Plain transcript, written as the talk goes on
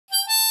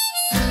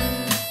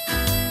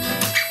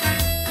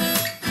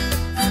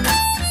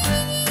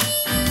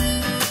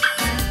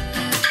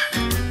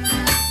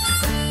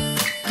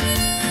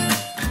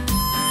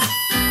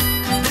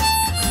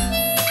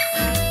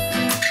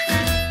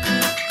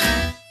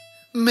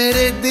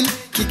मेरे दिल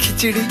की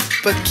खिचड़ी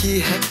पकी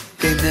है,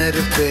 डिनर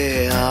पे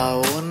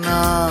आओ ना।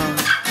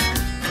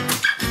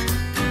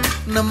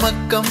 नमक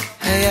कम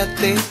है या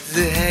तेज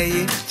है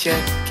ये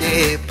चख के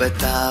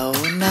बताओ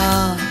ना।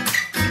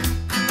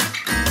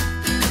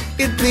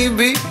 इतनी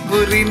भी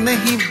बुरी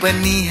नहीं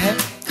बनी है,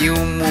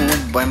 यूं मुंह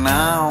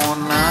बनाओ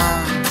ना।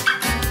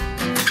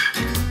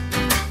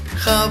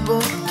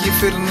 ख्वाबों की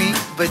फिरनी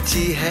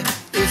बची है,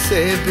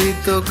 इसे भी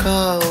तो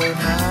खाओ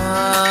ना।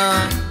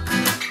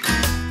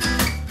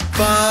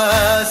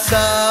 पास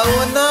आओ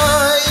ना,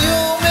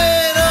 यूं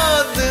मेरा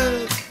दिल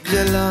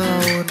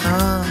जलाओ ना।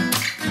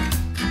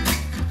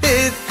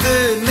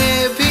 इतने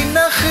भी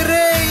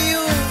नखरे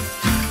यूं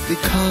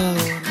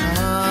दिखाओ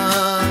ना।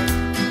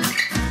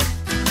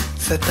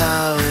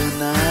 सताओ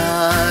ना,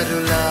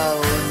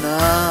 रुलाओ ना,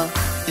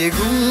 ये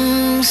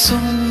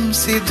गुमसुम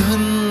सी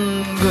धुन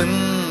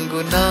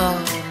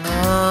गुनगुनाओ ना।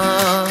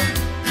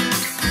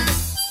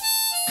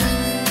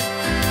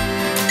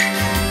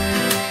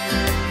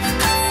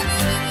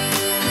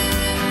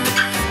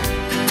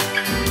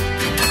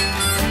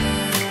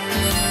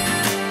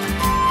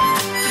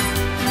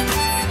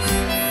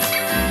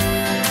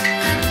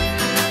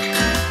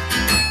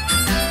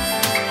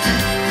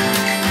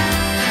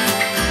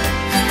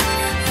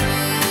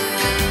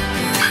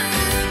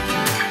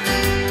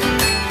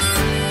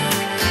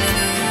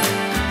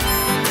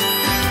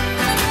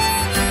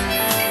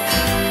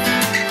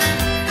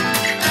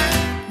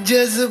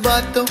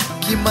 जज्बातों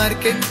की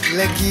मार्केट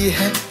लगी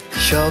है,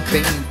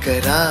 शॉपिंग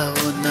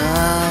कराओ ना।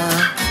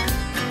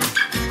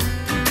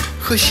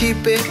 खुशी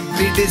पे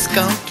भी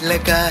डिस्काउंट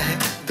लगा है,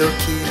 2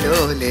 किलो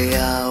ले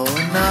आओ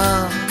ना।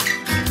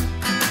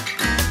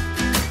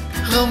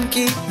 गम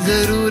की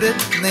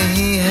जरूरत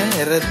नहीं है,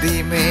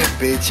 रद्दी में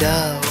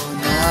बेचाओ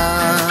ना।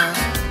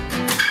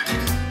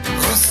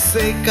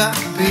 गुस्से का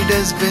भी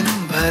डस्टबिन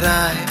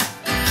भरा है,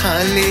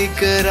 खाली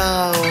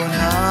कराओ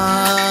ना।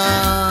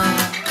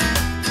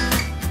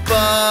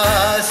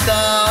 पास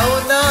आओ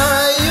ना,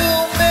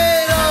 यूं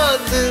मेरा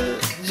दिल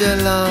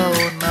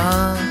जलाओ ना।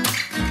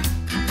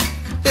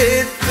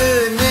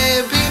 इतने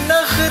भी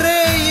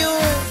नखरे यूं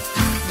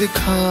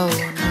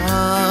दिखाओ ना।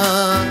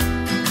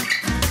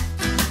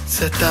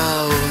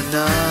 सताओ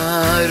ना,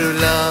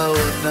 रुलाओ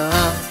ना,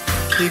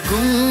 कि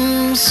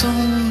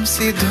गुमसुम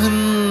सी धुन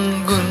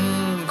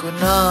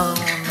गुनगुनाओ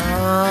ना।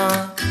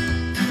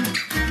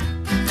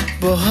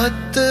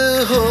 बहुत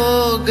हो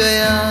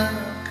गया,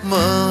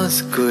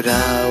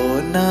 मुस्कुराओ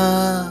ना।